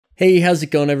Hey, how's it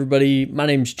going everybody? My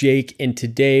name's Jake and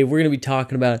today we're going to be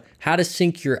talking about how to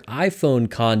sync your iPhone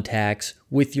contacts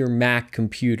with your Mac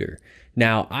computer.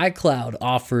 Now, iCloud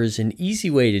offers an easy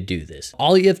way to do this.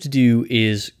 All you have to do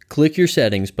is click your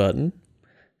settings button,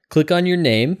 click on your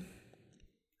name,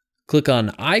 click on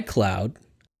iCloud,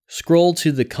 scroll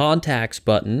to the contacts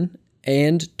button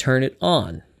and turn it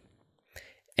on.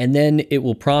 And then it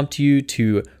will prompt you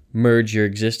to merge your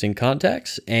existing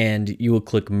contacts and you will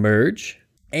click merge.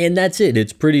 And that's it.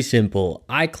 It's pretty simple.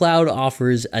 iCloud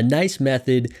offers a nice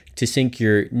method to sync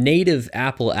your native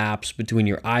Apple apps between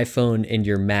your iPhone and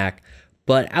your Mac,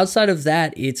 but outside of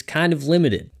that, it's kind of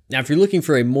limited. Now, if you're looking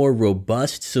for a more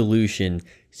robust solution,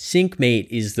 SyncMate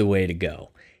is the way to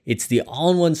go. It's the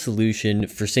all-in-one solution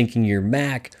for syncing your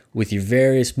Mac with your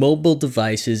various mobile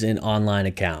devices and online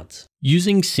accounts.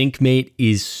 Using SyncMate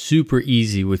is super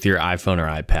easy with your iPhone or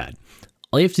iPad.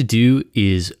 All you have to do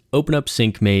is open up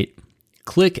SyncMate,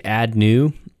 click Add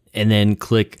New, and then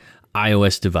click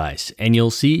iOS device. And you'll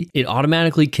see it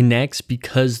automatically connects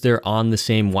because they're on the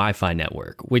same Wi-Fi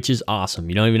network, which is awesome.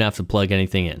 You don't even have to plug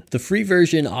anything in. The free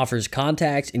version offers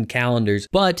contacts and calendars,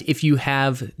 but if you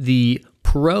have the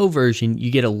Pro version,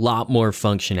 you get a lot more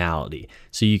functionality.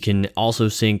 So you can also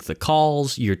sync the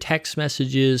calls, your text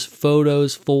messages,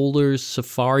 photos, folders,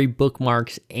 Safari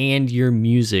bookmarks, and your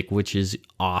music, which is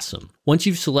awesome. Once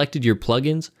you've selected your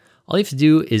plugins, all you have to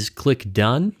do is click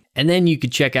done, and then you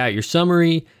could check out your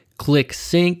summary, click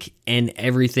sync, and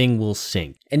everything will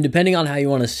sync. And depending on how you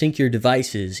want to sync your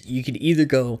devices, you could either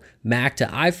go Mac to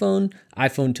iPhone,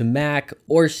 iPhone to Mac,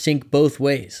 or sync both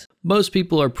ways. Most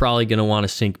people are probably going to want to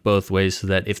sync both ways so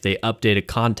that if they update a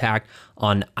contact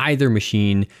on either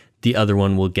machine, the other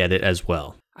one will get it as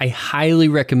well. I highly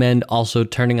recommend also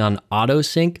turning on auto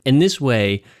sync, and this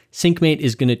way, SyncMate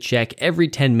is going to check every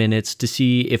 10 minutes to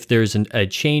see if there's a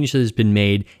change that has been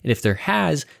made, and if there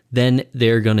has, then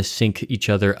they're going to sync each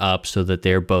other up so that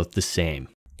they're both the same.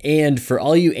 And for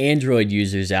all you Android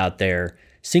users out there,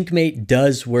 SyncMate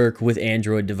does work with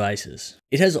Android devices.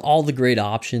 It has all the great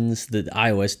options that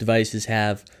iOS devices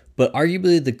have, but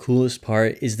arguably the coolest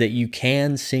part is that you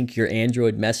can sync your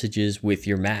Android messages with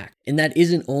your Mac. And that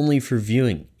isn't only for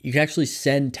viewing. You can actually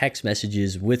send text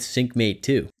messages with SyncMate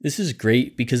too. This is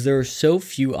great because there are so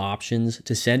few options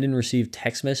to send and receive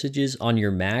text messages on your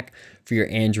Mac for your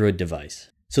Android device.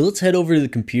 So let's head over to the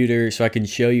computer so I can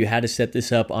show you how to set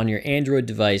this up on your Android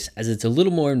device, as it's a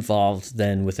little more involved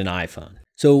than with an iPhone.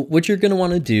 So what you're going to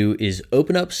want to do is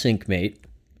open up SyncMate,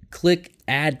 click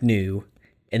Add New,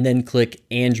 and then click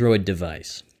Android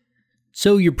device.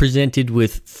 So you're presented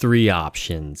with three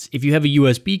options. If you have a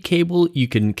USB cable, you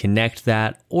can connect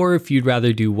that, or if you'd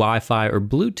rather do Wi-Fi or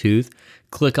Bluetooth,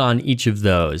 click on each of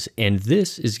those, and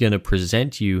this is going to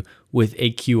present you with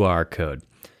a QR code.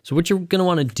 So what you're going to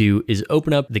want to do is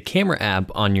open up the camera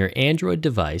app on your Android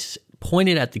device, point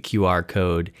it at the QR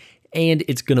code, and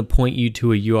it's going to point you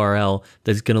to a URL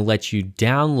that's going to let you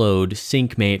download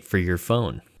SyncMate for your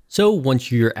phone. So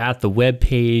once you're at the web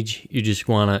page, you're just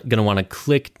gonna want to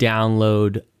click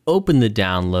download, open the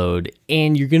download,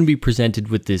 and you're going to be presented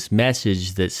with this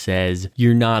message that says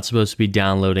you're not supposed to be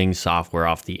downloading software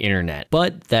off the internet.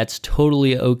 But that's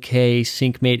totally okay.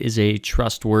 SyncMate is a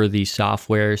trustworthy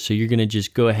software, so you're going to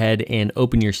just go ahead and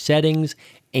open your settings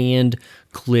and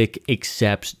click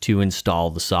accept to install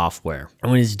the software.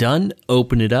 And when it's done,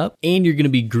 open it up and you're going to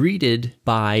be greeted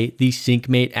by the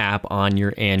SyncMate app on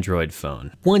your Android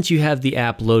phone. Once you have the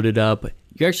app loaded up,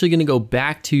 you're actually going to go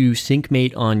back to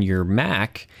SyncMate on your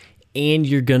Mac and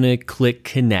you're going to click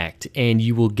connect, and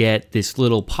you will get this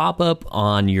little pop-up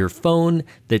on your phone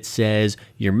that says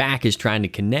your Mac is trying to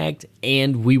connect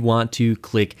and we want to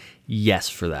click yes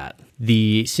for that.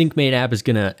 The SyncMate app is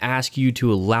going to ask you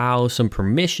to allow some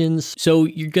permissions, so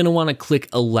you're going to want to click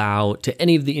allow to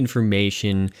any of the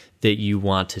information that you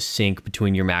want to sync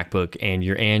between your MacBook and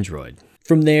your Android.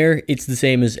 From there, it's the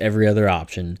same as every other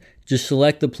option. Just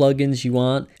select the plugins you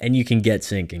want and you can get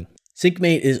syncing.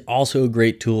 SyncMate is also a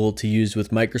great tool to use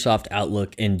with Microsoft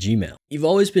Outlook and Gmail. You've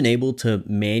always been able to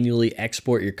manually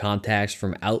export your contacts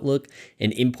from Outlook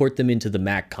and import them into the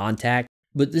Mac contact,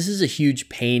 but this is a huge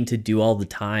pain to do all the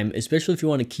time, especially if you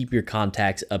want to keep your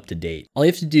contacts up to date. All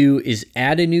you have to do is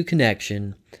add a new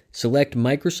connection, select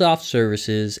Microsoft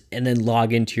Services, and then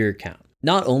log into your account.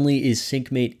 Not only is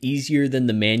SyncMate easier than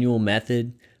the manual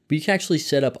method, but you can actually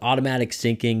set up automatic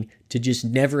syncing to just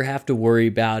never have to worry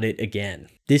about it again.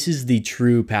 This is the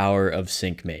true power of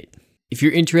SyncMate. If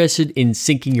you're interested in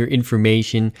syncing your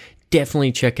information,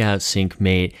 definitely check out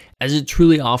SyncMate, as it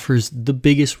truly offers the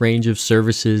biggest range of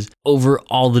services over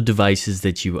all the devices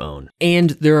that you own.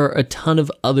 And there are a ton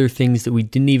of other things that we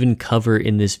didn't even cover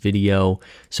in this video,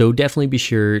 so definitely be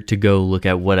sure to go look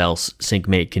at what else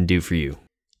SyncMate can do for you.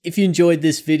 If you enjoyed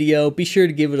this video, be sure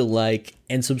to give it a like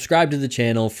and subscribe to the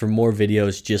channel for more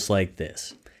videos just like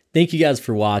this. Thank you guys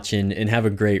for watching and have a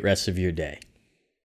great rest of your day.